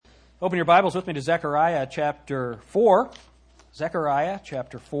Open your Bibles with me to Zechariah chapter 4. Zechariah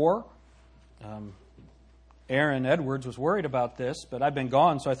chapter 4. Aaron Edwards was worried about this, but I've been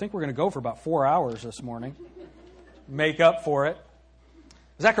gone, so I think we're going to go for about 4 hours this morning. Make up for it.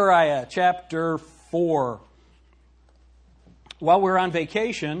 Zechariah chapter 4. While we were on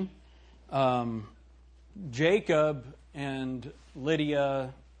vacation, Jacob and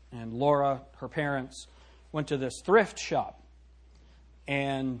Lydia and Laura, her parents, went to this thrift shop.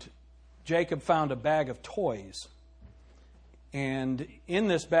 And Jacob found a bag of toys. And in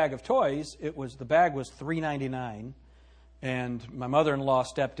this bag of toys, the bag was $3.99. And my mother-in-law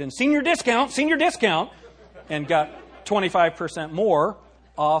stepped in, senior discount, and got 25% more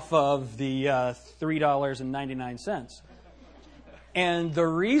off of the $3.99. And the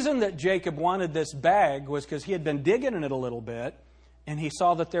reason that Jacob wanted this bag was because he had been digging in it a little bit, and he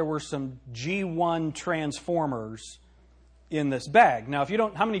saw that there were some G1 transformers in this bag. Now,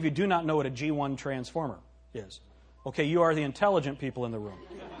 how many of you do not know what a G1 transformer is? Okay, you are the intelligent people in the room.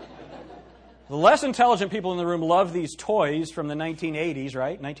 The less intelligent people in the room love these toys from the 1980s,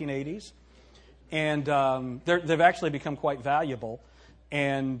 right? 1980s. And they've actually become quite valuable.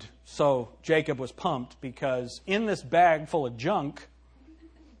 And so Jacob was pumped because in this bag full of junk,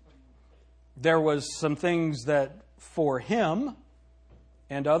 there was some things that for him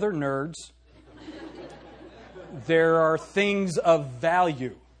and other nerds, there are things of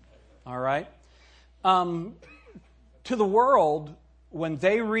value. All right? To the world, when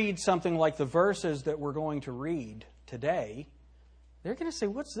they read something like the verses that we're going to read today, they're going to say,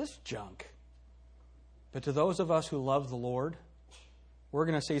 what's this junk? But to those of us who love the Lord, we're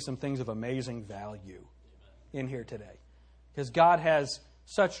going to see some things of amazing value in here today. Because God has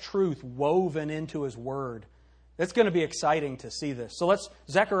such truth woven into His Word. It's going to be exciting to see this. So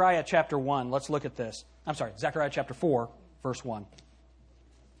Zechariah chapter 1, let's look at this. Zechariah chapter 4, verse 1.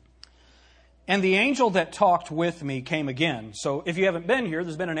 And the angel that talked with me came again. So if you haven't been here,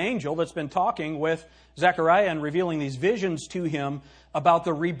 there's been an angel that's been talking with Zechariah and revealing these visions to him about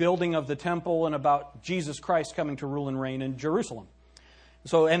the rebuilding of the temple and about Jesus Christ coming to rule and reign in Jerusalem.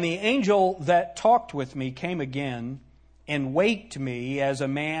 And the angel that talked with me came again and waked me as a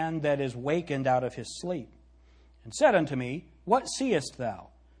man that is wakened out of his sleep, and said unto me, What seest thou?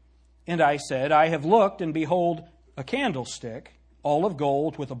 And I said, I have looked, and behold, a candlestick, all of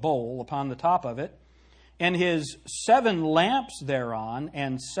gold, with a bowl upon the top of it, and his 7 lamps thereon,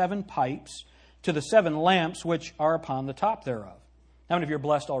 and 7 pipes to the 7 lamps which are upon the top thereof. How many of you are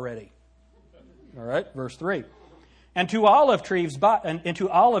blessed already? All right, verse 3. And two olive trees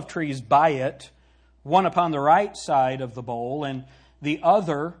by it, one upon the right side of the bowl, and the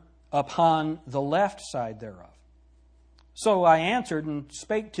other upon the left side thereof. So I answered and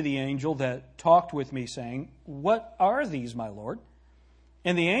spake to the angel that talked with me, saying, What are these, my Lord?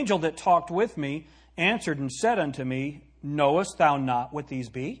 And the angel that talked with me answered and said unto me, Knowest thou not what these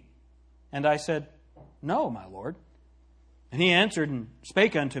be? And I said, No, my Lord. And he answered and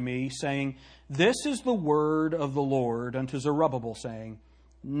spake unto me, saying, This is the word of the Lord unto Zerubbabel, saying,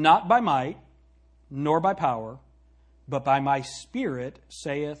 Not by might, nor by power, but by my Spirit,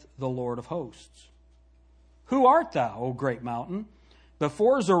 saith the Lord of hosts. Who art thou, O great mountain?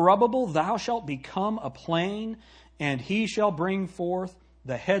 Before Zerubbabel thou shalt become a plain, and he shall bring forth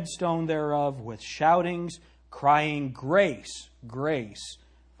the headstone thereof with shoutings, crying, Grace, grace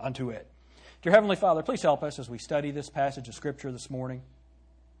unto it. Dear Heavenly Father, please help us as we study this passage of Scripture this morning.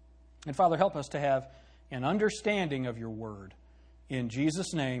 And Father, help us to have an understanding of your word. In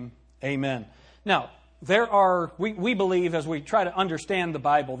Jesus' name, amen. Now, we believe as we try to understand the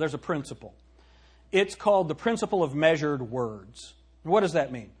Bible, there's a principle. It's called the principle of measured words. What does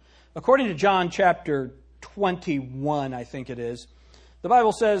that mean? According to John chapter 21, I think it is, the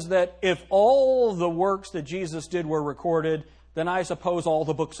Bible says that if all the works that Jesus did were recorded, then I suppose all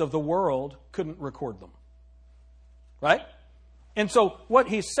the books of the world couldn't record them. Right? And so what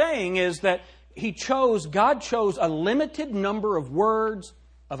he's saying is that God chose a limited number of words,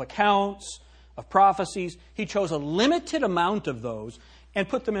 of accounts, of prophecies. He chose a limited amount of those and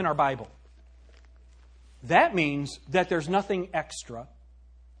put them in our Bible. That means that there's nothing extra,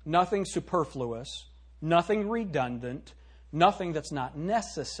 nothing superfluous, nothing redundant, nothing that's not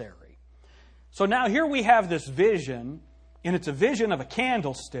necessary. So now here we have this vision, and it's a vision of a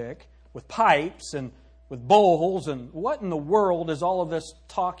candlestick with pipes and with bowls, and what in the world is all of this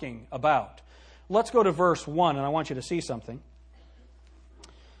talking about? Let's go to verse 1, and I want you to see something.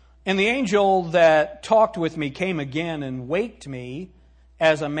 And the angel that talked with me came again and waked me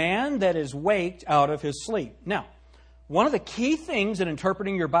as a man that is waked out of his sleep. Now, one of the key things in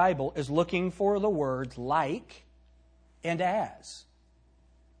interpreting your Bible is looking for the words like and as.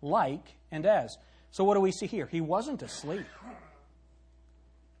 like and as. So what do we see here? He wasn't asleep.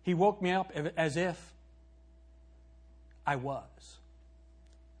 He woke me up as if I was.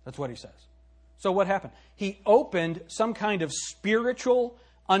 That's what he says. So what happened? He opened some kind of spiritual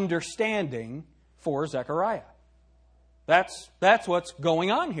understanding for Zechariah. That's what's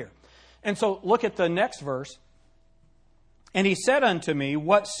going on here. And so look at the next verse. And he said unto me,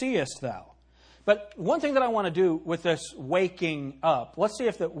 what seest thou? But one thing that I want to do with this waking up, let's see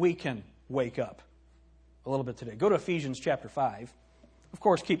if that we can wake up a little bit today. Go to Ephesians chapter 5. Of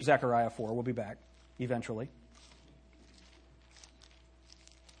course, keep Zechariah 4. We'll be back eventually.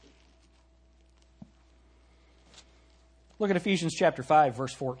 Look at Ephesians chapter 5,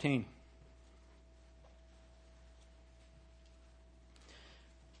 verse 14.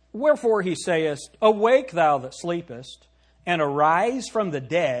 Wherefore he saith, awake thou that sleepest, and arise from the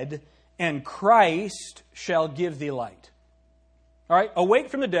dead, and Christ shall give thee light. All right, awake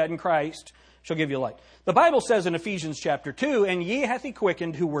from the dead, and Christ shall give you light. The Bible says in Ephesians chapter 2, and ye hath he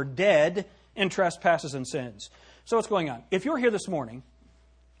quickened who were dead in trespasses and sins. So what's going on? If you're here this morning,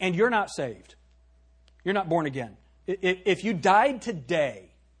 and you're not saved, you're not born again, if you died today,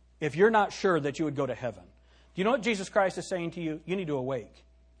 if you're not sure that you would go to heaven, do you know what Jesus Christ is saying to you? You need to awake.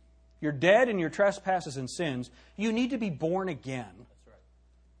 You're dead in your trespasses and sins. You need to be born again. That's right.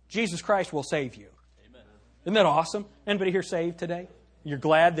 Jesus Christ will save you. Amen. Isn't that awesome? Anybody here saved today? You're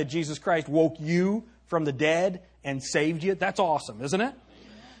glad that Jesus Christ woke you from the dead and saved you? That's awesome, isn't it? Amen.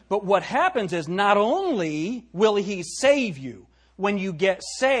 But what happens is not only will He save you, when you get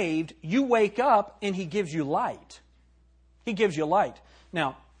saved, you wake up and He gives you light. He gives you light.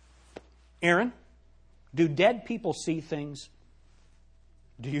 Now, Aaron, do dead people see things?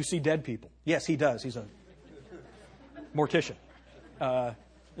 Do you see dead people? Yes, he does. He's a mortician.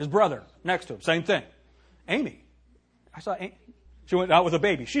 His brother next to him, same thing. Amy. I saw Amy. She went out with a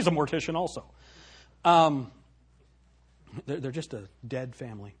baby. She's a mortician also. They're just a dead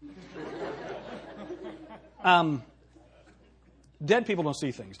family. Dead people don't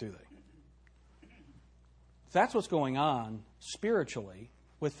see things, do they? That's what's going on spiritually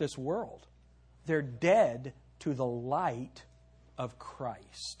with this world. They're dead to the light of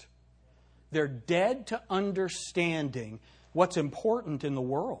Christ. They're dead to understanding what's important in the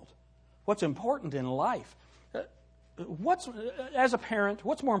world, what's important in life. As a parent,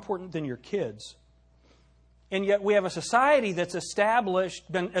 what's more important than your kids? And yet we have a society that's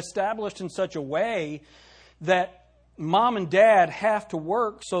been established in such a way that mom and dad have to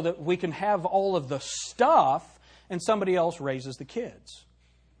work so that we can have all of the stuff and somebody else raises the kids.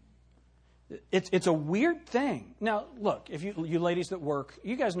 It's a weird thing. Now, look, if you ladies that work,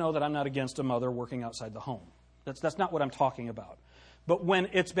 you guys know that I'm not against a mother working outside the home. That's not what I'm talking about. But when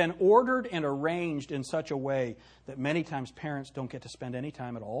it's been ordered and arranged in such a way that many times parents don't get to spend any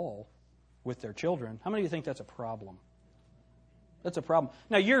time at all with their children, how many of you think that's a problem? That's a problem.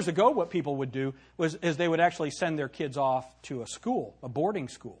 Now, years ago, what people would do is they would actually send their kids off to a school, a boarding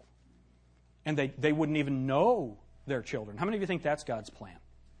school. And they wouldn't even know their children. How many of you think that's God's plan?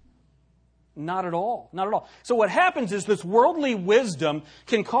 Not at all. Not at all. So what happens is this worldly wisdom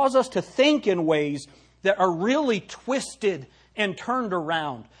can cause us to think in ways that are really twisted and turned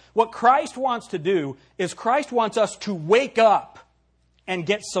around. What Christ wants to do is Christ wants us to wake up and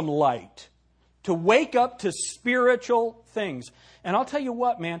get some light. To wake up to spiritual things. And I'll tell you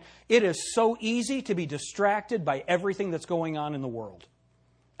what, man, it is so easy to be distracted by everything that's going on in the world.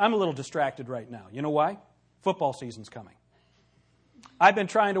 I'm a little distracted right now. You know why? Football season's coming. I've been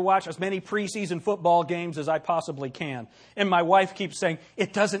trying to watch as many preseason football games as I possibly can. And my wife keeps saying,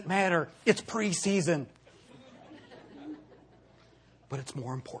 it doesn't matter. It's preseason. But it's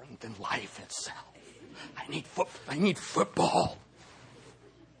more important than life itself. I need football.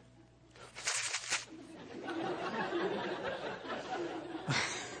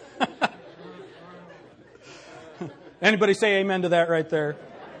 Anybody say amen to that right there?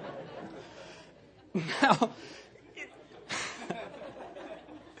 Now,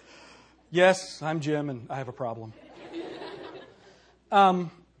 yes, I'm Jim and I have a problem.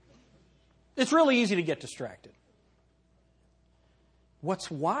 It's really easy to get distracted.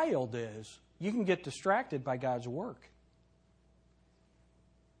 What's wild is you can get distracted by God's work.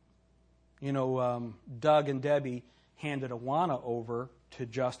 You know, Doug and Debbie handed Awana over to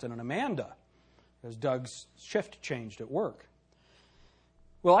Justin and Amanda because Doug's shift changed at work.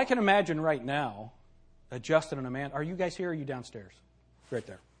 Well, I can imagine right now that Justin and Amanda, are you guys here or are you downstairs? Right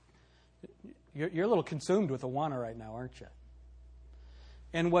there. You're a little consumed with Awana right now, aren't you?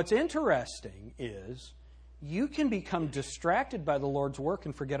 And what's interesting is you can become distracted by the Lord's work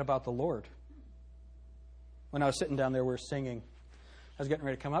and forget about the Lord. When I was sitting down there, we were singing was getting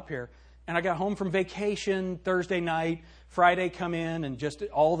ready to come up here. And I got home from vacation Thursday night. Friday come in and just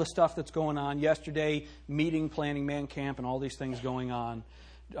all the stuff that's going on. Yesterday, meeting, planning, man camp, and all these things going on.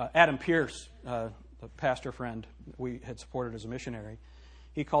 Adam Pierce, the pastor friend we had supported as a missionary,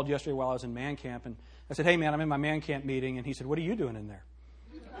 he called yesterday while I was in man camp. And I said, hey, man, I'm in my man camp meeting. And he said, what are you doing in there?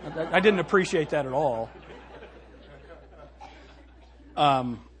 I didn't appreciate that at all.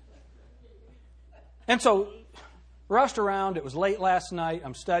 And so, rushed around. It was late last night.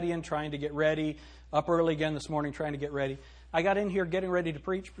 I'm studying, trying to get ready. Up early again this morning, trying to get ready. I got in here getting ready to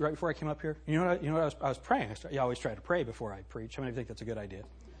preach right before I came up here. You know what I was praying. I always try to pray before I preach. How many of you think that's a good idea?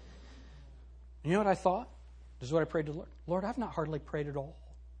 You know what I thought? This is what I prayed to the Lord. Lord, I've not hardly prayed at all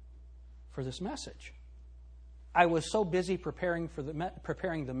for this message. I was so busy preparing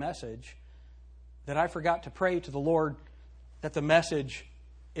the message that I forgot to pray to the Lord that the message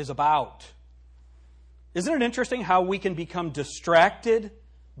is about. Isn't it interesting how we can become distracted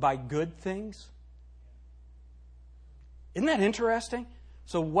by good things? Isn't that interesting?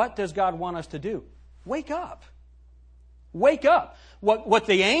 So what does God want us to do? Wake up. Wake up. What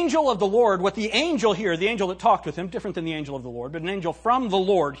the angel of the Lord, what the angel here, the angel that talked with him, different than the angel of the Lord, but an angel from the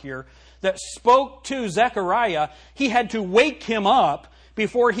Lord here that spoke to Zechariah, he had to wake him up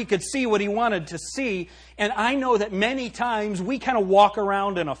before he could see what he wanted to see. And I know that many times we kind of walk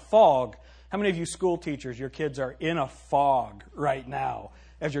around in a fog. How many of you school teachers, your kids are in a fog right now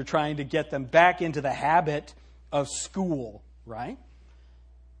as you're trying to get them back into the habit of school, right?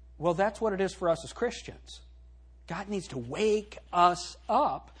 Well, that's what it is for us as Christians. God needs to wake us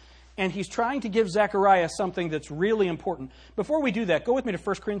up, and He's trying to give Zechariah something that's really important. Before we do that, go with me to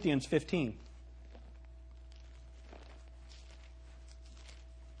 1 Corinthians 15.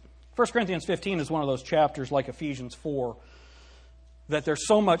 1 Corinthians 15 is one of those chapters like Ephesians 4 that there's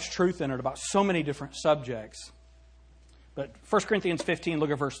so much truth in it about so many different subjects. But 1 Corinthians 15,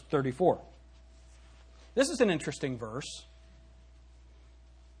 look at verse 34. This is an interesting verse.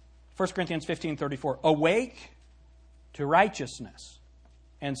 1 Corinthians 15:34. Awake to righteousness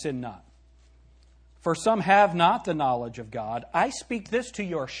and sin not. For some have not the knowledge of God. I speak this to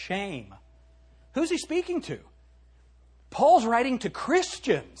your shame. Who's he speaking to? Paul's writing to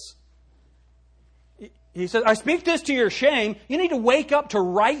Christians. He says, I speak this to your shame. You need to wake up to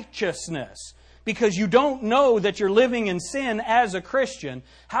righteousness because you don't know that you're living in sin as a Christian.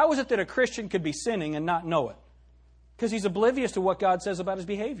 How is it that a Christian could be sinning and not know it? Because he's oblivious to what God says about his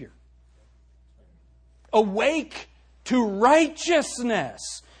behavior. Awake to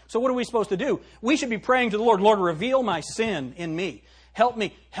righteousness. So what are we supposed to do? We should be praying to the Lord, Lord, reveal my sin in me. Help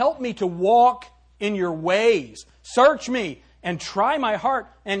me to walk in your ways. Search me and try my heart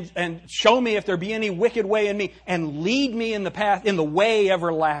and show me if there be any wicked way in me and lead me in the path, in the way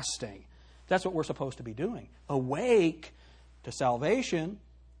everlasting. That's what we're supposed to be doing. Awake to salvation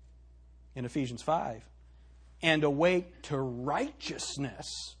in Ephesians 5 and awake to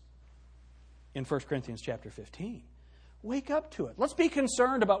righteousness in 1 Corinthians chapter 15. Wake up to it. Let's be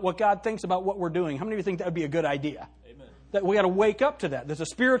concerned about what God thinks about what we're doing. How many of you think that would be a good idea? Amen. That we got to wake up to that. There's a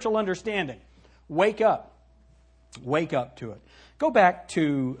spiritual understanding. Wake up. Wake up to it. Go back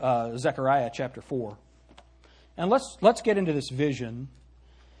to Zechariah chapter 4. And let's get into this vision.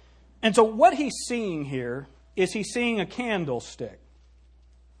 And so what he's seeing here is he's seeing a candlestick.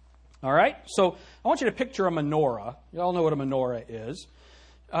 All right? So I want you to picture a menorah. You all know what a menorah is.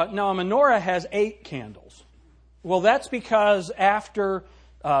 Now a menorah has 8 candles. Well, that's because after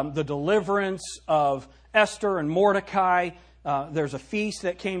the deliverance of Esther and Mordecai, there's a feast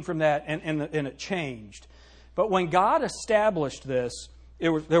that came from that, and it changed. But when God established this,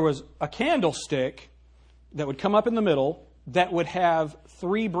 there was a candlestick that would come up in the middle that would have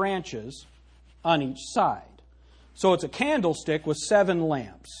 3 branches on each side. So it's a candlestick with 7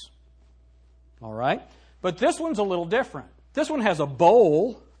 lamps. All right? But this one's a little different. This one has a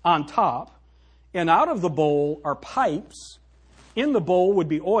bowl on top, and out of the bowl are pipes. In the bowl would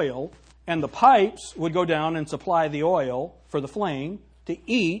be oil, and the pipes would go down and supply the oil for the flame to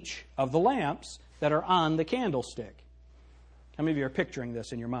each of the lamps that are on the candlestick. How many of you are picturing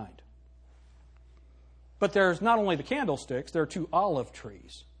this in your mind? But there's not only the candlesticks, there are 2 olive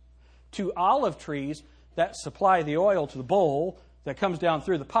trees. 2 olive trees that supply the oil to the bowl that comes down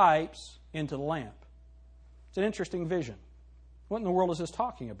through the pipes into the lamp. It's an interesting vision. What in the world is this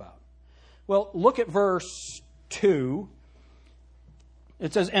talking about? Well, look at verse 2.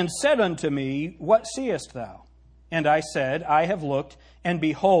 It says, And said unto me, What seest thou? And I said, I have looked, and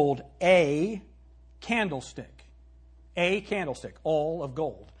behold, a candlestick. A candlestick, all of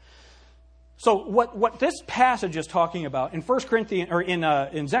gold. So what this passage is talking about in 1 Corinthians or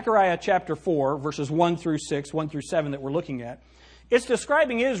in Zechariah chapter 4, verses 1 through 6, 1 through 7 that we're looking at, It's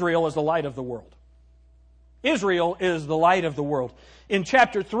describing Israel as the light of the world. Israel is the light of the world. In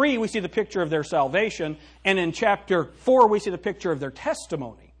chapter 3, we see the picture of their salvation, and in chapter 4, we see the picture of their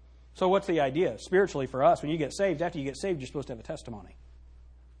testimony. So what's the idea? Spiritually for us, when you get saved, after you get saved, you're supposed to have a testimony.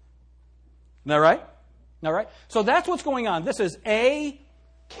 Isn't that right? All right. So that's what's going on. This is a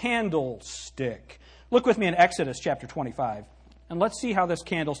candlestick. Look with me in Exodus chapter 25, and let's see how this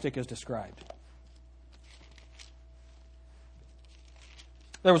candlestick is described.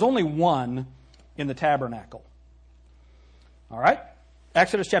 There was only one in the tabernacle. All right?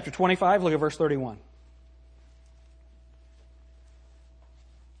 Exodus chapter 25, look at verse 31.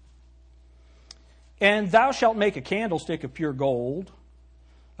 And thou shalt make a candlestick of pure gold.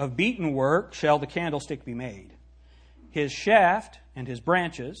 Of beaten work shall the candlestick be made. His shaft and his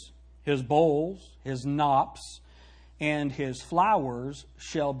branches, his bowls, his knops, and his flowers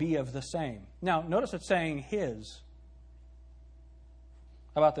shall be of the same. Now, notice it's saying his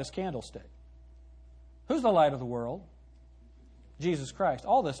about this candlestick. Who's the light of the world? Jesus Christ.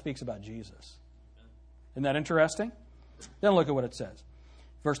 All this speaks about Jesus. Isn't that interesting? Then look at what it says.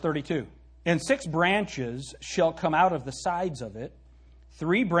 Verse 32. And 6 branches shall come out of the sides of it,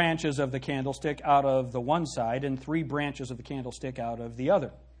 3 branches of the candlestick out of the one side, and 3 branches of the candlestick out of the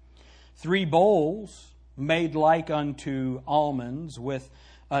other. 3 bowls made like unto almonds, with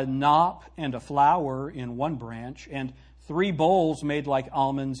a knop and a flower in one branch, and 3 bowls made like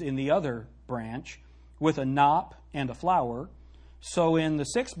almonds in the other branch, with a knop and a flower. So in the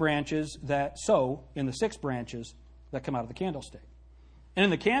 6 branches that come out of the candlestick. And in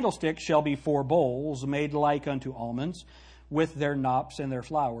the candlestick shall be 4 bowls made like unto almonds, with their knops and their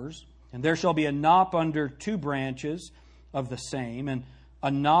flowers. And there shall be a knop under 2 branches of the same, and a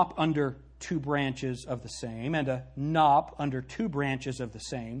knop under 2 branches of the same, and a knop under 2 branches of the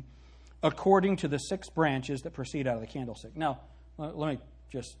same, according to the 6 branches that proceed out of the candlestick. Now, let me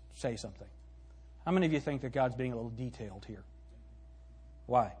just say something. How many of you think that God's being a little detailed here?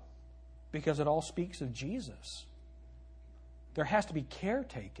 Why? Because it all speaks of Jesus. There has to be care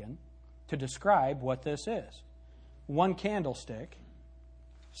taken to describe what this is. 1 candlestick,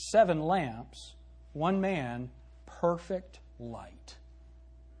 7 lamps, 1 man, perfect light.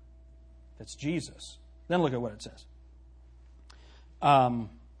 That's Jesus. Then look at what it says.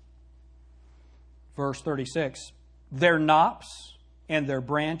 Verse 36, their knops and their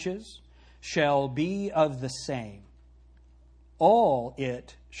branches shall be of the same. All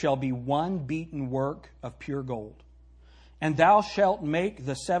it shall be one beaten work of pure gold. And thou shalt make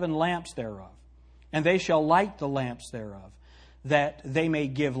the 7 lamps thereof, and they shall light the lamps thereof, that they may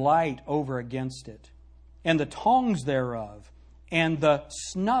give light over against it, and the tongs thereof, and the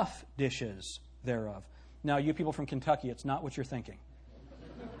snuff dishes thereof. Now, you people from Kentucky, it's not what you're thinking.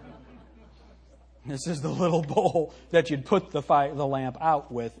 This is the little bowl that you'd put the lamp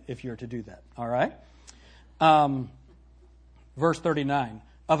out with if you're to do that. All right? Verse 39,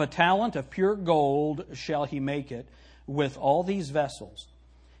 of a talent of pure gold shall he make it with all these vessels.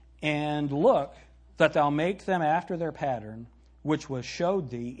 And look, that thou make them after their pattern, which was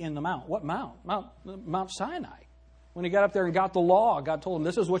showed thee in the mount. What mount? Mount Sinai. When he got up there and got the law, God told him,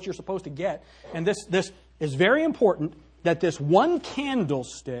 this is what you're supposed to get. And this is very important, that this 1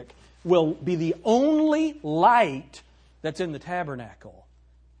 candlestick will be the only light that's in the tabernacle.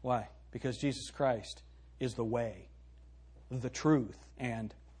 Why? Because Jesus Christ is the way, the truth,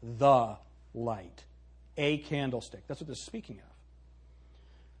 and the light. A candlestick. That's what this is speaking of.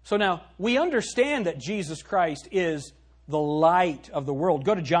 So now, we understand that Jesus Christ is the light of the world.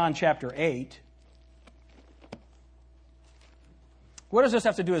 Go to John chapter 8. What does this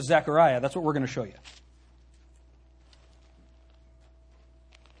have to do with Zechariah? That's what we're going to show you.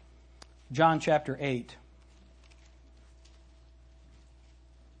 John chapter 8.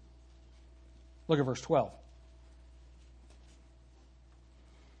 Look at verse 12.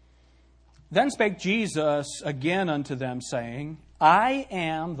 Then spake Jesus again unto them, saying, I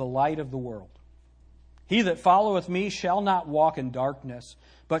am the light of the world. He that followeth me shall not walk in darkness,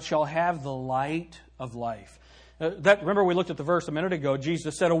 but shall have the light of life. Remember we looked at the verse a minute ago.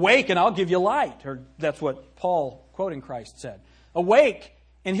 Jesus said, awake and I'll give you light. Or that's what Paul, quoting Christ, said. Awake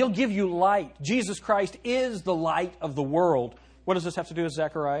and he'll give you light. Jesus Christ is the light of the world. What does this have to do with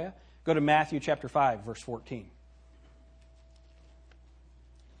Zechariah? Go to Matthew chapter 5, verse 14.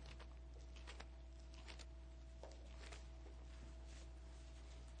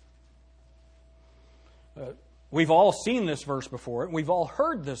 We've all seen this verse before. We've all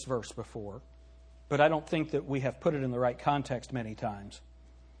heard this verse before. But I don't think that we have put it in the right context many times.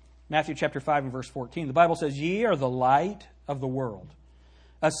 Matthew chapter 5 and verse 14. The Bible says, ye are the light of the world.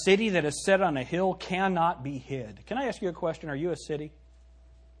 A city that is set on a hill cannot be hid. Can I ask you a question? Are you a city?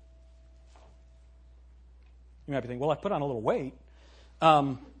 You might be thinking, well, I put on a little weight.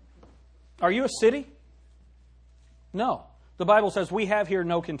 Are you a city? No. The Bible says we have here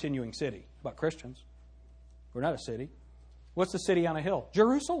no continuing city. About Christians. We're not a city. What's the city on a hill?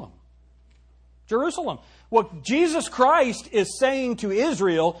 Jerusalem. Jerusalem. What Jesus Christ is saying to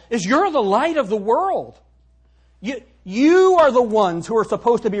Israel is, you're the light of the world. You are the ones who are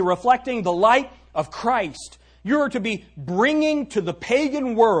supposed to be reflecting the light of Christ. You are to be bringing to the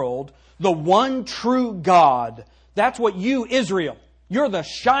pagan world the one true God. That's what you, Israel, you're the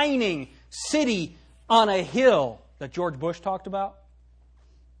shining city on a hill that George Bush talked about.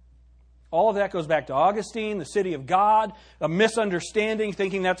 All of that goes back to Augustine, the city of God, a misunderstanding,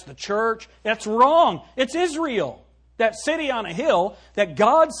 thinking that's the church. That's wrong. It's Israel. That city on a hill that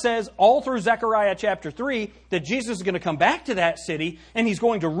God says all through Zechariah chapter 3 that Jesus is going to come back to that city and He's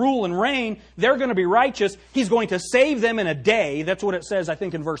going to rule and reign. They're going to be righteous. He's going to save them in a day. That's what it says, I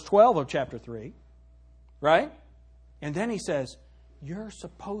think, in verse 12 of chapter 3. Right? And then He says, you're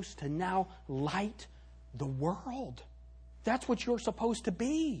supposed to now light the world. That's what you're supposed to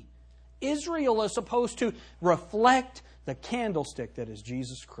be. Israel is supposed to reflect the candlestick that is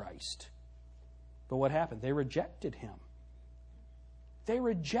Jesus Christ. But what happened? They rejected Him. They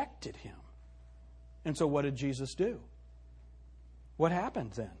rejected Him. And so what did Jesus do? What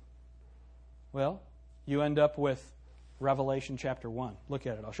happened then? Well, you end up with Revelation chapter 1. Look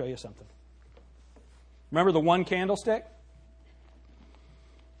at it. I'll show you something. Remember the one candlestick?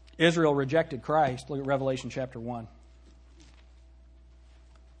 Israel rejected Christ. Look at Revelation chapter 1.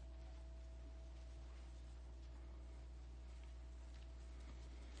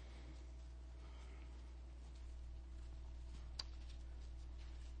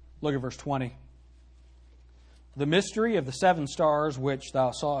 Look at verse 20. The mystery of the 7 stars which thou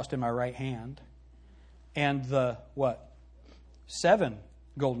sawest in my right hand, and the, what? 7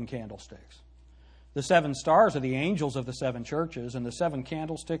 golden candlesticks. The 7 stars are the angels of the 7 churches, and the 7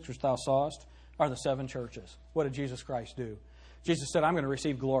 candlesticks which thou sawest are the 7 churches. What did Jesus Christ do? Jesus said, I'm going to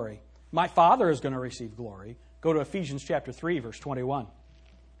receive glory. My Father is going to receive glory. Go to Ephesians chapter 3, verse 21.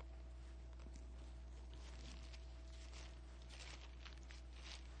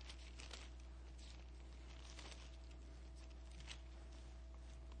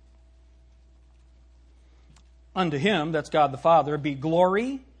 Unto Him, that's God the Father, be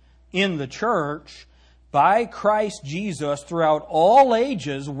glory in the church by Christ Jesus throughout all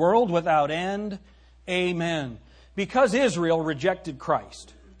ages, world without end. Amen. Because Israel rejected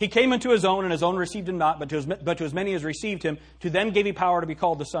Christ. He came into His own, and His own received Him not, but to as many as received Him, to them gave He power to be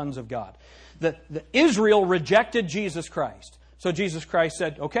called the sons of God. The Israel rejected Jesus Christ. So Jesus Christ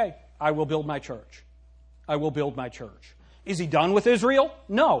said, okay, I will build my church. I will build my church. Is He done with Israel?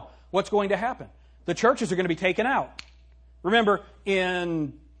 No. What's going to happen? The churches are going to be taken out. Remember,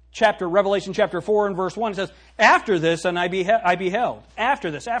 in Revelation chapter 4 and verse 1, it says, after this, and I beheld.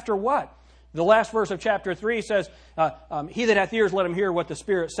 After this. After what? The last verse of chapter 3 says, he that hath ears, let him hear what the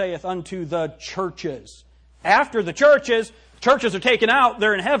Spirit saith unto the churches. After the churches are taken out,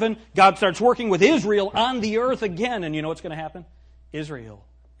 they're in heaven, God starts working with Israel on the earth again. And you know what's going to happen? Israel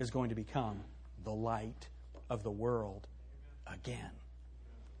is going to become the light of the world again.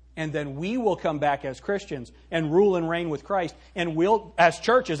 And then we will come back as Christians and rule and reign with Christ. And we'll, as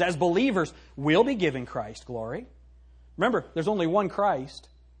churches, as believers, we'll be giving Christ glory. Remember, there's only one Christ.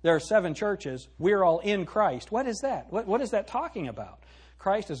 There are 7 churches. We're all in Christ. What is that? What is that talking about?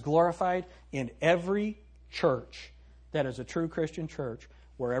 Christ is glorified in every church that is a true Christian church,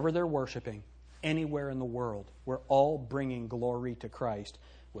 wherever they're worshiping, anywhere in the world. We're all bringing glory to Christ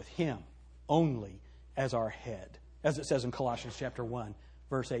with Him only as our head, as it says in Colossians chapter 1.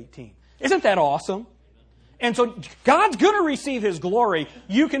 Verse 18. Isn't that awesome? And so God's going to receive His glory.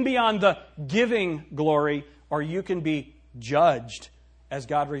 You can be on the giving glory, or you can be judged as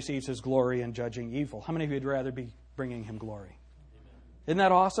God receives His glory and judging evil. How many of you would rather be bringing Him glory? Isn't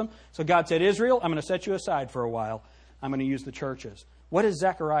that awesome? So God said, Israel, I'm going to set you aside for a while. I'm going to use the churches. What is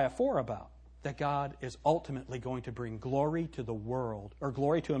Zechariah 4 about? That God is ultimately going to bring glory to the world, or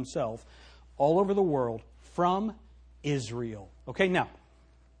glory to Himself, all over the world from Israel. Okay, now,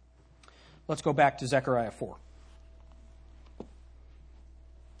 let's go back to Zechariah 4.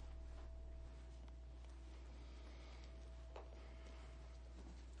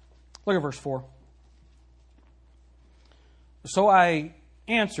 Look at verse 4. So I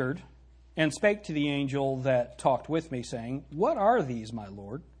answered and spake to the angel that talked with me, saying, What are these, my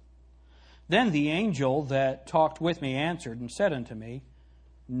Lord? Then the angel that talked with me answered and said unto me,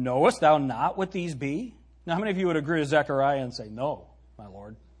 Knowest thou not what these be? Now, how many of you would agree with Zechariah and say, No, my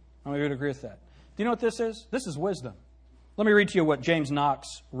Lord. How many of you would agree with that? Do you know what this is? This is wisdom. Let me read to you what James Knox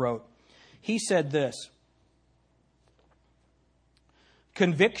wrote. He said this: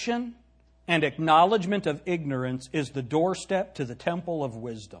 conviction and acknowledgement of ignorance is the doorstep to the temple of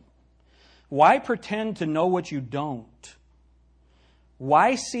wisdom. Why pretend to know what you don't?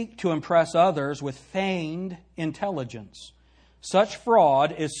 Why seek to impress others with feigned intelligence? Such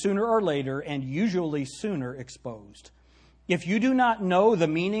fraud is sooner or later, and usually sooner, exposed. If you do not know the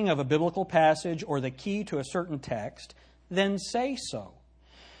meaning of a biblical passage or the key to a certain text, then say so.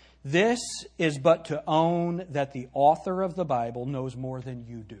 This is but to own that the author of the Bible knows more than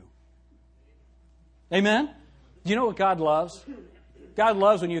you do. Amen? Do you know what God loves? God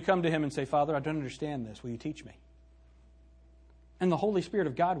loves when you come to Him and say, Father, I don't understand this. Will you teach me? And the Holy Spirit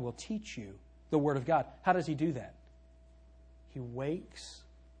of God will teach you the Word of God. How does He do that? He wakes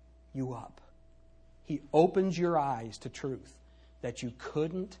you up. He opens your eyes to truth that you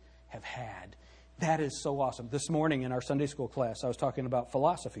couldn't have had. That is so awesome. This morning in our Sunday school class, I was talking about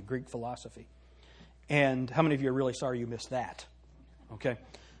philosophy, Greek philosophy. And how many of you are really sorry you missed that? Okay.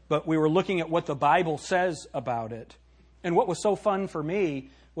 But we were looking at what the Bible says about it. And what was so fun for me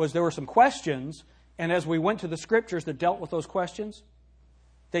was there were some questions, and as we went to the scriptures that dealt with those questions,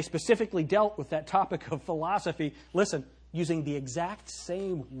 they specifically dealt with that topic of philosophy. Listen, using the exact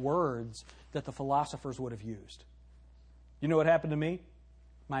same words that the philosophers would have used. You know what happened to me?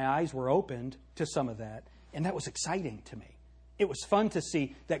 My eyes were opened to some of that, and that was exciting to me. It was fun to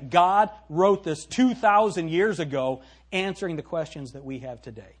see that God wrote this 2,000 years ago, answering the questions that we have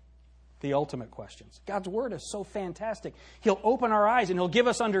today. The ultimate questions. God's Word is so fantastic. He'll open our eyes and He'll give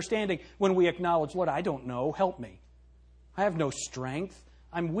us understanding when we acknowledge, Lord, I don't know, help me. I have no strength.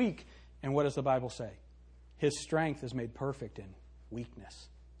 I'm weak. And what does the Bible say? His strength is made perfect in weakness,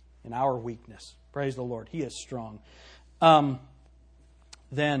 in our weakness. Praise the Lord. He is strong.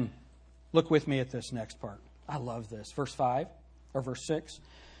 Then, look with me at this next part. I love this. Verse 5, or verse 6.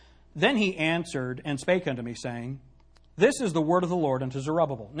 Then he answered and spake unto me, saying, This is the word of the Lord unto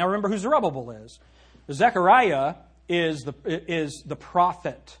Zerubbabel. Now remember who Zerubbabel is. Zechariah is the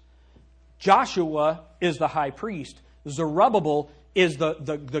prophet. Joshua is the high priest. Zerubbabel is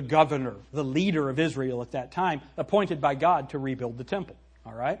the governor, the leader of Israel at that time, appointed by God to rebuild the temple.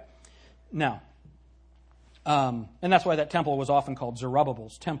 All right? Now, and that's why that temple was often called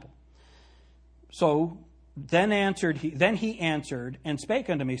Zerubbabel's temple. So then he answered and spake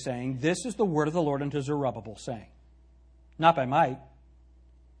unto me, saying, This is the word of the Lord unto Zerubbabel, saying, Not by might,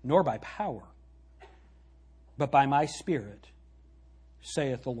 nor by power, but by my Spirit,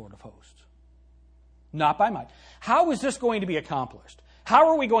 saith the Lord of hosts. Not by might. How is this going to be accomplished? How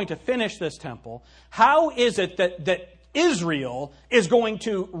are we going to finish this temple? How is it that Israel is going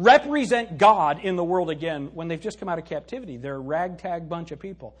to represent God in the world again when they've just come out of captivity? They're a ragtag bunch of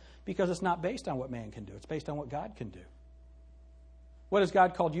people. Because it's not based on what man can do. It's based on what God can do. What has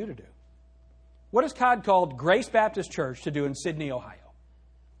God called you to do? What has God called Grace Baptist Church to do in Sydney, Ohio?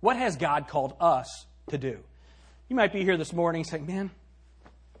 What has God called us to do? You might be here this morning saying, man,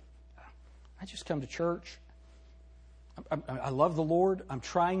 I just come to church. I love the Lord. I'm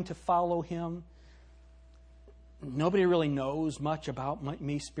trying to follow Him. Nobody really knows much about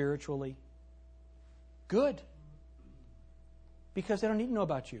me spiritually. Good. Because they don't need to know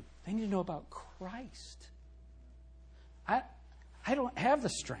about you. They need to know about Christ. I don't have the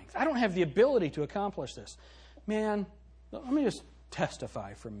strength. I don't have the ability to accomplish this. Man, let me just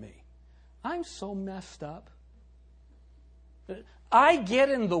testify from me. I'm so messed up. I get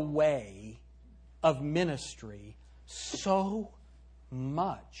in the way of ministry so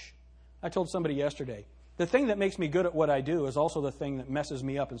much. I told somebody yesterday, the thing that makes me good at what I do is also the thing that messes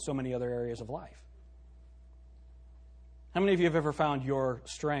me up in so many other areas of life. How many of you have ever found your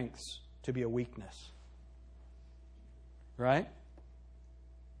strengths to be a weakness? Right?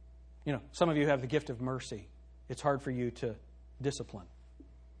 You know, some of you have the gift of mercy. It's hard for you to discipline.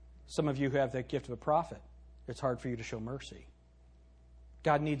 Some of you who have the gift of a prophet. It's hard for you to show mercy.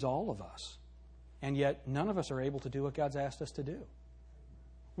 God needs all of us. And yet, none of us are able to do what God's asked us to do.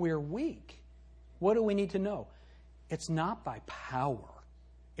 We're weak. What do we need to know? It's not by power.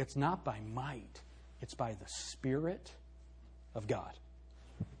 It's not by might. It's by the Spirit of God.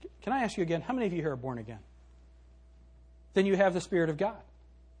 Can I ask you again, how many of you here are born again? Then you have the Spirit of God.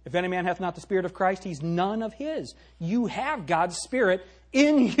 If any man hath not the Spirit of Christ, he's none of his. You have God's Spirit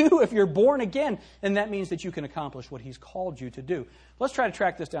in you if you're born again. And that means that you can accomplish what He's called you to do. Let's try to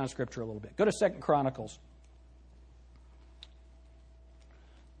track this down in Scripture a little bit. Go to 2 Chronicles.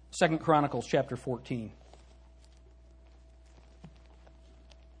 2 Chronicles chapter 14.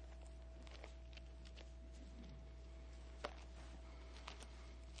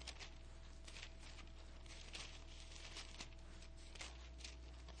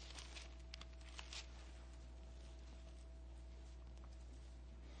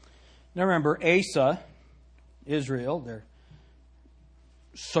 Now remember, Asa, Israel, they're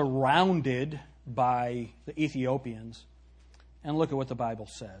surrounded by the Ethiopians. And look at what the Bible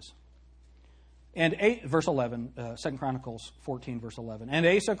says. And verse 11, 2 Chronicles 14, verse 11. And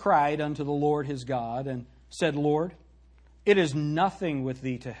Asa cried unto the Lord his God, and said, Lord, it is nothing with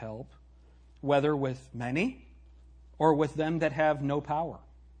thee to help, whether with many or with them that have no power.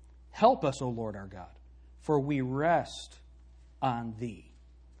 Help us, O Lord our God, for we rest on thee.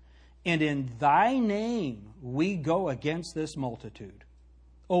 And in thy name we go against this multitude.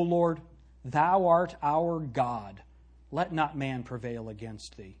 O Lord, thou art our God. Let not man prevail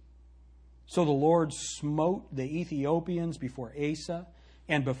against thee. So the Lord smote the Ethiopians before Asa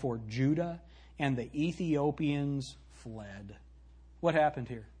and before Judah, and the Ethiopians fled. What happened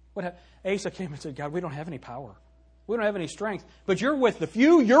here? Asa came and said, God, we don't have any power. We don't have any strength. But you're with the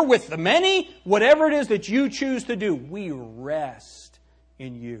few, you're with the many. Whatever it is that you choose to do, we rest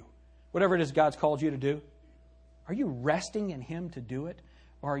in you. Whatever it is God's called you to do, are you resting in Him to do it?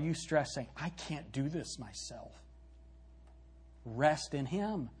 Or are you stressed saying, I can't do this myself? Rest in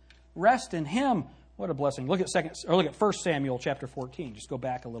Him. Rest in Him. What a blessing. Look at 1 Samuel chapter 14. Just go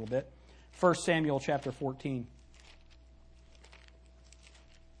back a little bit. 1 Samuel chapter 14.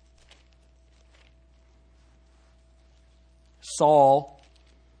 Saul,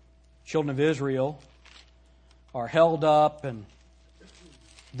 children of Israel, are held up and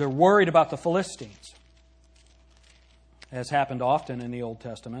they're worried about the Philistines, as happened often in the Old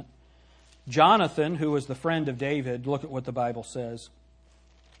Testament. Jonathan, who was the friend of David, look at what the Bible says.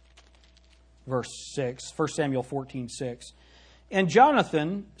 Verse 6, 1 Samuel 14:6. And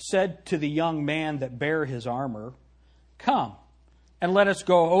Jonathan said to the young man that bare his armor, Come, and let us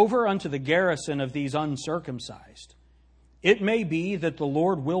go over unto the garrison of these uncircumcised. It may be that the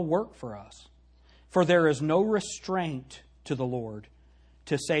Lord will work for us, for there is no restraint to the Lord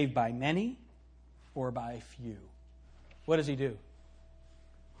to save by many or by few. What does he do?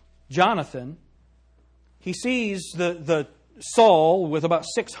 Jonathan, he sees the Saul with about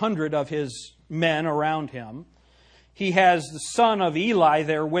 600 of his men around him. He has the son of Eli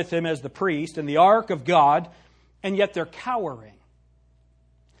there with him as the priest and the ark of God, and yet they're cowering.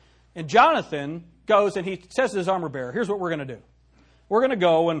 And Jonathan goes and he says to his armor bearer, here's what we're going to do. We're going to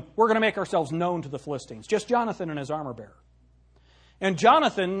go and we're going to make ourselves known to the Philistines. Just Jonathan and his armor bearer. And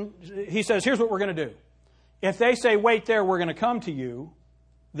Jonathan, he says, here's what we're going to do. If they say, wait there, we're going to come to you,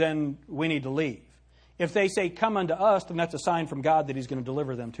 then we need to leave. If they say, come unto us, then that's a sign from God that He's going to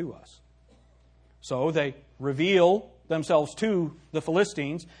deliver them to us. So they reveal themselves to the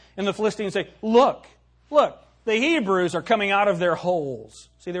Philistines, and the Philistines say, look, the Hebrews are coming out of their holes.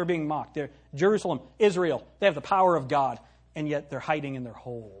 See, they're being mocked. They're Jerusalem, Israel, they have the power of God, and yet they're hiding in their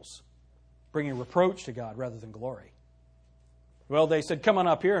holes, bringing reproach to God rather than glory. Well, they said, come on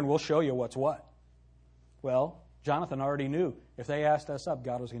up here and we'll show you what's what. Well, Jonathan already knew if they asked us up,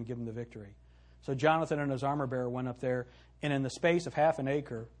 God was going to give them the victory. So Jonathan and his armor bearer went up there, and in the space of half an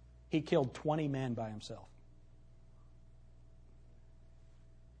acre, he killed 20 men by himself.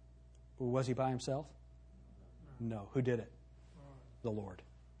 Was he by himself? No. Who did it? The Lord.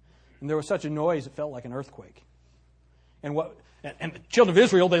 And there was such a noise, it felt like an earthquake. And the children of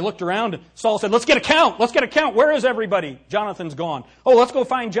Israel, they looked around, and Saul said, let's get a count. Let's get a count. Where is everybody? Jonathan's gone. Oh, let's go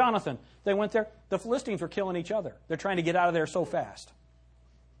find Jonathan. They went there. The Philistines were killing each other. They're trying to get out of there so fast.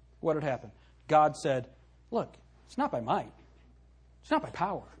 What had happened? God said, look, it's not by might. It's not by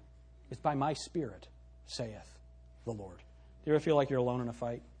power. It's by my Spirit, saith the Lord. Do you ever feel like you're alone in a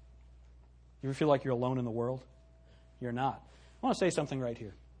fight? You ever feel like you're alone in the world? You're not. I want to say something right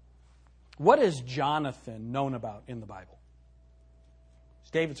here. What is Jonathan known about in the Bible?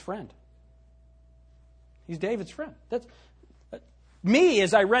 He's David's friend. He's David's friend. Me,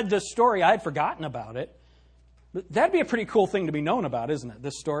 as I read this story, I had forgotten about it. But that'd be a pretty cool thing to be known about, isn't it,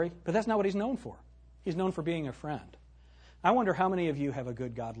 this story? But that's not what he's known for. He's known for being a friend. I wonder how many of you have a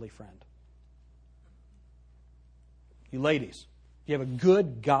good, godly friend? You ladies, you have a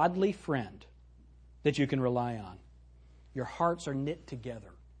good, godly friend that you can rely on. Your hearts are knit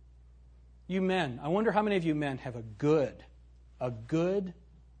together. You men, I wonder how many of you men have a good,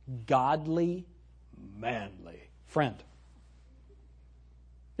 godly, manly friend.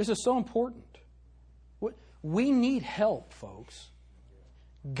 This is so important. We need help, folks.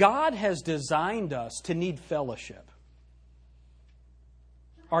 God has designed us to need fellowship.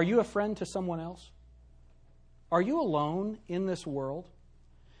 Are you a friend to someone else? Are you alone in this world?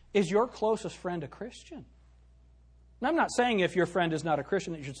 Is your closest friend a Christian? And I'm not saying if your friend is not a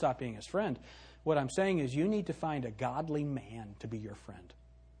Christian that you should stop being his friend. What I'm saying is you need to find a godly man to be your friend.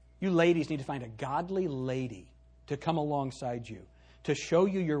 You ladies need to find a godly lady to come alongside you, to show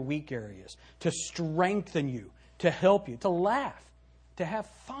you your weak areas, to strengthen you, to help you, to laugh, to have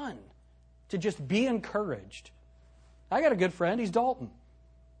fun, to just be encouraged. I got a good friend. He's Dalton,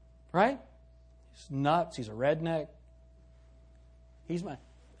 right? He's nuts. He's a redneck.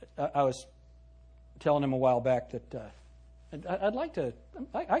 I was telling him a while back that I'd like to,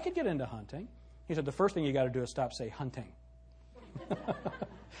 I could get into hunting. He said, the first thing you got to do is stop saying hunting.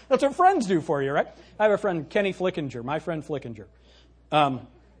 That's what friends do for you, right? I have a friend, Kenny Flickinger, my friend Flickinger.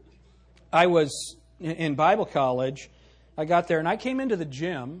 I was in Bible college. I got there and I came into the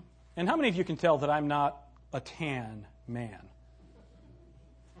gym. And how many of you can tell that I'm not a tan man?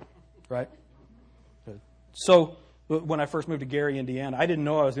 Right? So when I first moved to Gary, Indiana, I didn't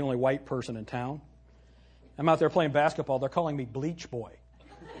know I was the only white person in town. I'm out there playing basketball. They're calling me Bleach Boy.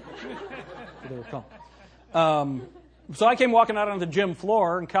 They were calling. So I came walking out on the gym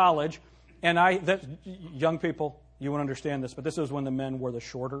floor in college, and young people, you won't understand this, but this is when the men wore the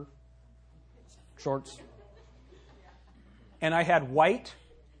shorter shorts. And I had white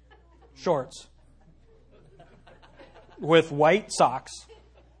shorts with white socks.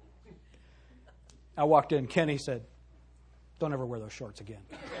 I walked in. Kenny said, "Don't ever wear those shorts again."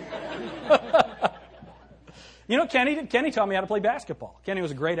 You know, Kenny did. Kenny taught me how to play basketball. Kenny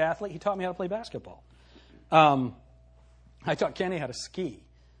was a great athlete. He taught me how to play basketball. I taught Kenny how to ski.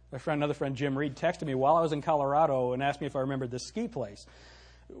 Another friend, Jim Reed, texted me while I was in Colorado and asked me if I remembered this ski place.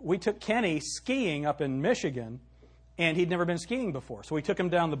 We took Kenny skiing up in Michigan, and he'd never been skiing before. So we took him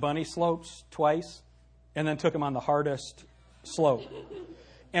down the bunny slopes twice, and then took him on the hardest slope.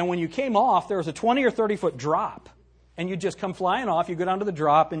 And when you came off, there was a 20 or 30-foot drop, and you'd just come flying off. You go down to the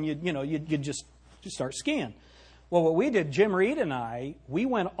drop, and you'd just start skiing. Well, what we did, Jim Reed and I, we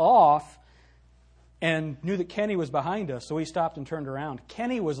went off and knew that Kenny was behind us, so we stopped and turned around.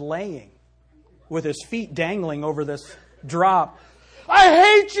 Kenny was laying with his feet dangling over this drop. I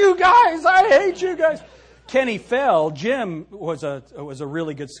hate you guys! I hate you guys! Kenny fell. Jim was a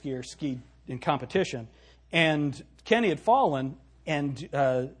really good skier, skied in competition. And Kenny had fallen,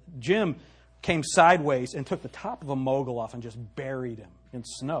 and Jim came sideways and took the top of a mogul off and just buried him in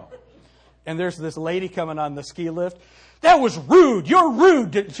snow. And there's this lady coming on the ski lift. That was rude. You're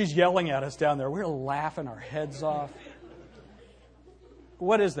rude. She's yelling at us down there. We're laughing our heads off.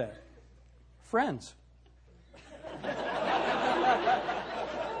 What is that? Friends.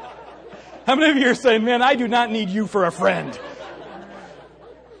 How many of you are saying, man, I do not need you for a friend?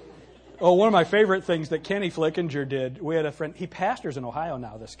 Oh, one of my favorite things that Kenny Flickinger did, we had a friend, he pastors in Ohio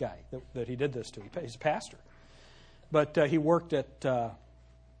now, this guy that he did this to. He's a pastor. But he worked at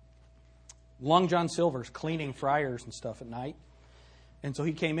Long John Silver's cleaning fryers and stuff at night. And so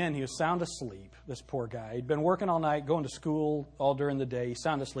he came in, he was sound asleep, this poor guy. He'd been working all night, going to school all during the day. He's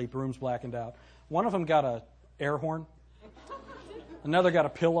sound asleep, room's blackened out. One of them got an air horn. Another got a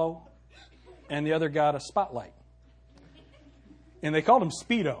pillow. And the other got a spotlight. And they called him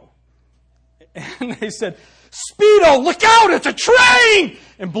Speedo. And they said, "Speedo, look out, it's a train!"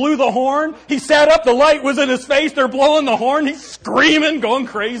 And blew the horn. He sat up, the light was in his face, they're blowing the horn, he's screaming, going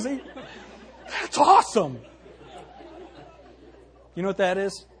crazy. That's awesome. You know what that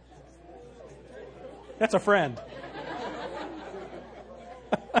is? That's a friend.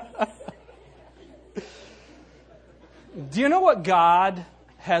 Do you know what God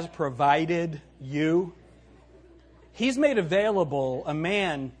has provided you? He's made available a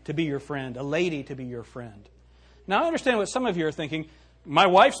man to be your friend, a lady to be your friend. Now, I understand what some of you are thinking. My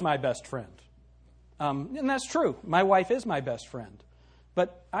wife's my best friend. And that's true. My wife is my best friend.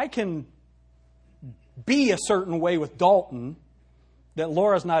 But I can be a certain way with Dalton that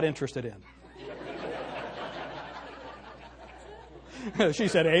Laura's not interested in. She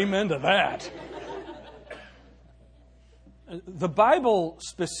said, amen to that. The Bible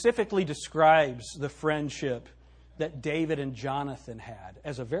specifically describes the friendship that David and Jonathan had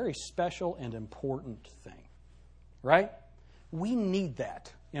as a very special and important thing. Right? We need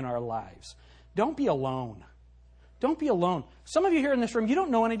that in our lives. Don't be alone. Don't be alone. Some of you here in this room, you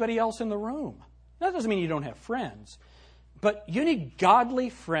don't know anybody else in the room. That doesn't mean you don't have friends. But you need godly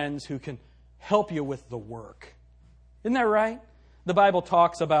friends who can help you with the work. Isn't that right? The Bible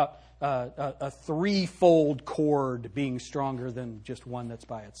talks about a threefold cord being stronger than just one that's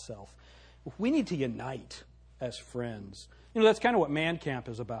by itself. We need to unite as friends. You know, that's kind of what Man Camp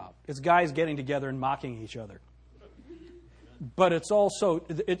is about. It's guys getting together and mocking each other. But it's also,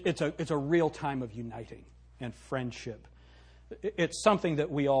 it's a real time of uniting and friendship. It's something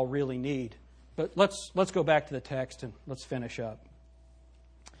that we all really need. But let's go back to the text and let's finish up.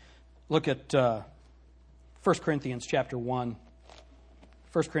 Look at 1 Corinthians chapter 1.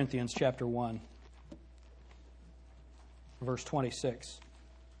 1 Corinthians chapter 1. verse 26.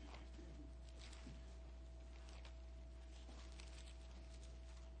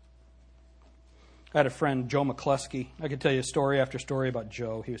 I had a friend, Joe McCluskey. I could tell you story after story about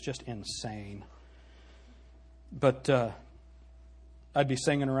Joe. He was just insane. But I'd be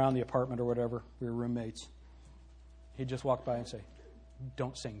singing around the apartment or whatever. We were roommates. He'd just walk by and say,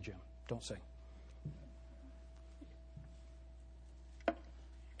 "Don't sing, Jim. Don't sing."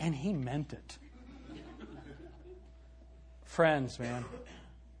 And he meant it. Friends, man.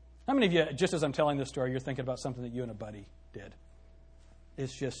 How many of you, just as I'm telling this story, you're thinking about something that you and a buddy did?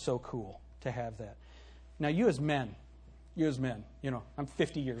 It's just so cool to have that. Now, you as men, I'm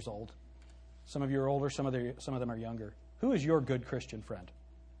 50 years old. Some of you are older, some of them are younger. Who is your good Christian friend?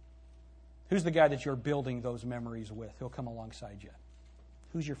 Who's the guy that you're building those memories with? Who'll come alongside you?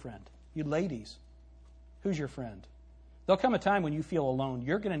 Who's your friend? You ladies, who's your friend? There'll come a time when you feel alone.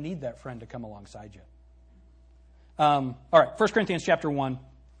 You're going to need that friend to come alongside you. All right, 1 Corinthians chapter 1.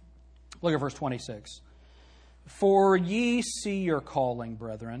 Look at verse 26. For ye see your calling,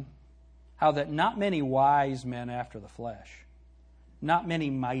 brethren, how that not many wise men after the flesh, not many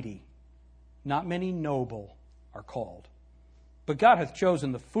mighty, not many noble are called. But God hath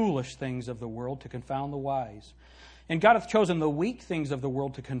chosen the foolish things of the world to confound the wise. And God hath chosen the weak things of the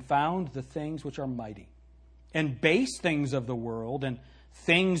world to confound the things which are mighty. And base things of the world and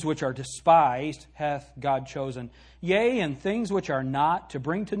things which are despised hath God chosen. Yea, and things which are not, to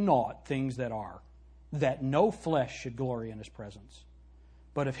bring to naught things that are, that no flesh should glory in His presence.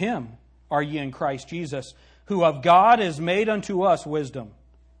 But of Him are ye in Christ Jesus, who of God is made unto us wisdom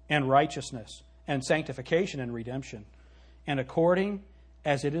and righteousness and sanctification and redemption. And according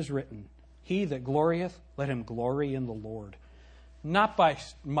as it is written, He that glorieth, let him glory in the Lord. Not by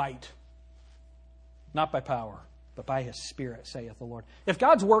might, not by power, but by His Spirit, saith the Lord. If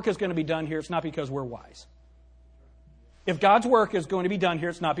God's work is going to be done here, it's not because we're wise. If God's work is going to be done here,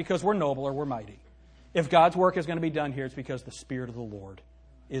 it's not because we're noble or we're mighty. If God's work is going to be done here, it's because the Spirit of the Lord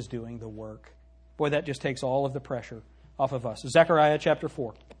is doing the work. Boy, that just takes all of the pressure off of us. Zechariah chapter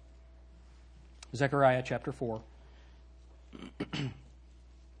 4. Zechariah chapter 4.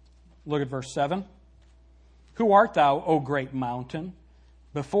 Look at verse 7. Who art thou, O great mountain?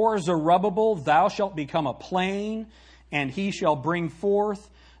 Before Zerubbabel thou shalt become a plain, and he shall bring forth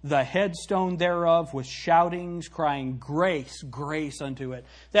the headstone thereof with shoutings, crying, Grace, grace unto it.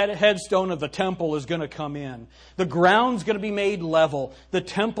 That headstone of the temple is going to come in. The ground's going to be made level. The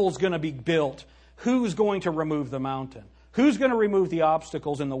temple's going to be built. Who's going to remove the mountain? Who's going to remove the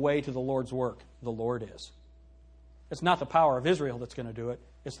obstacles in the way to the Lord's work? The Lord is. It's not the power of Israel that's going to do it.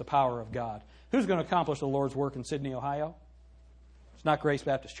 It's the power of God. Who's going to accomplish the Lord's work in Sydney, Ohio? It's not Grace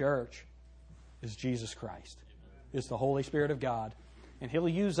Baptist Church. It's Jesus Christ. It's the Holy Spirit of God. And He'll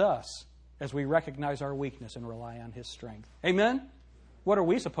use us as we recognize our weakness and rely on His strength. Amen? What are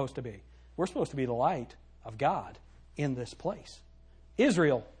we supposed to be? We're supposed to be the light of God in this place.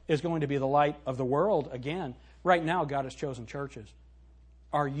 Israel is going to be the light of the world again. Right now, God has chosen churches.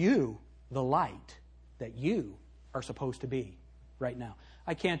 Are you the light that you are supposed to be right now?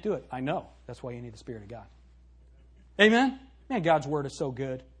 I can't do it. I know. That's why you need the Spirit of God. Amen? Man, God's Word is so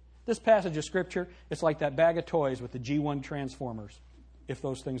good. This passage of Scripture, it's like that bag of toys with the G1 Transformers, if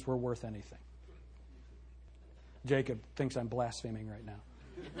those things were worth anything. Jacob thinks I'm blaspheming right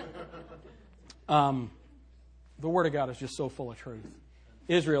now. The Word of God is just so full of truth.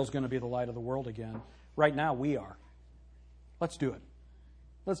 Israel's going to be the light of the world again. Right now, we are. Let's do it.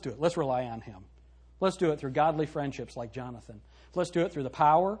 Let's do it. Let's rely on Him. Let's do it through godly friendships like Jonathan. Let's do it through the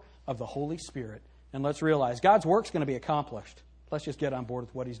power of the Holy Spirit. And let's realize God's work's going to be accomplished. Let's just get on board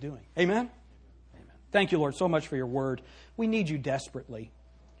with what He's doing. Amen? Amen. Thank you, Lord, so much for your word. We need you desperately.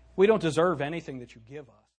 We don't deserve anything that you give us.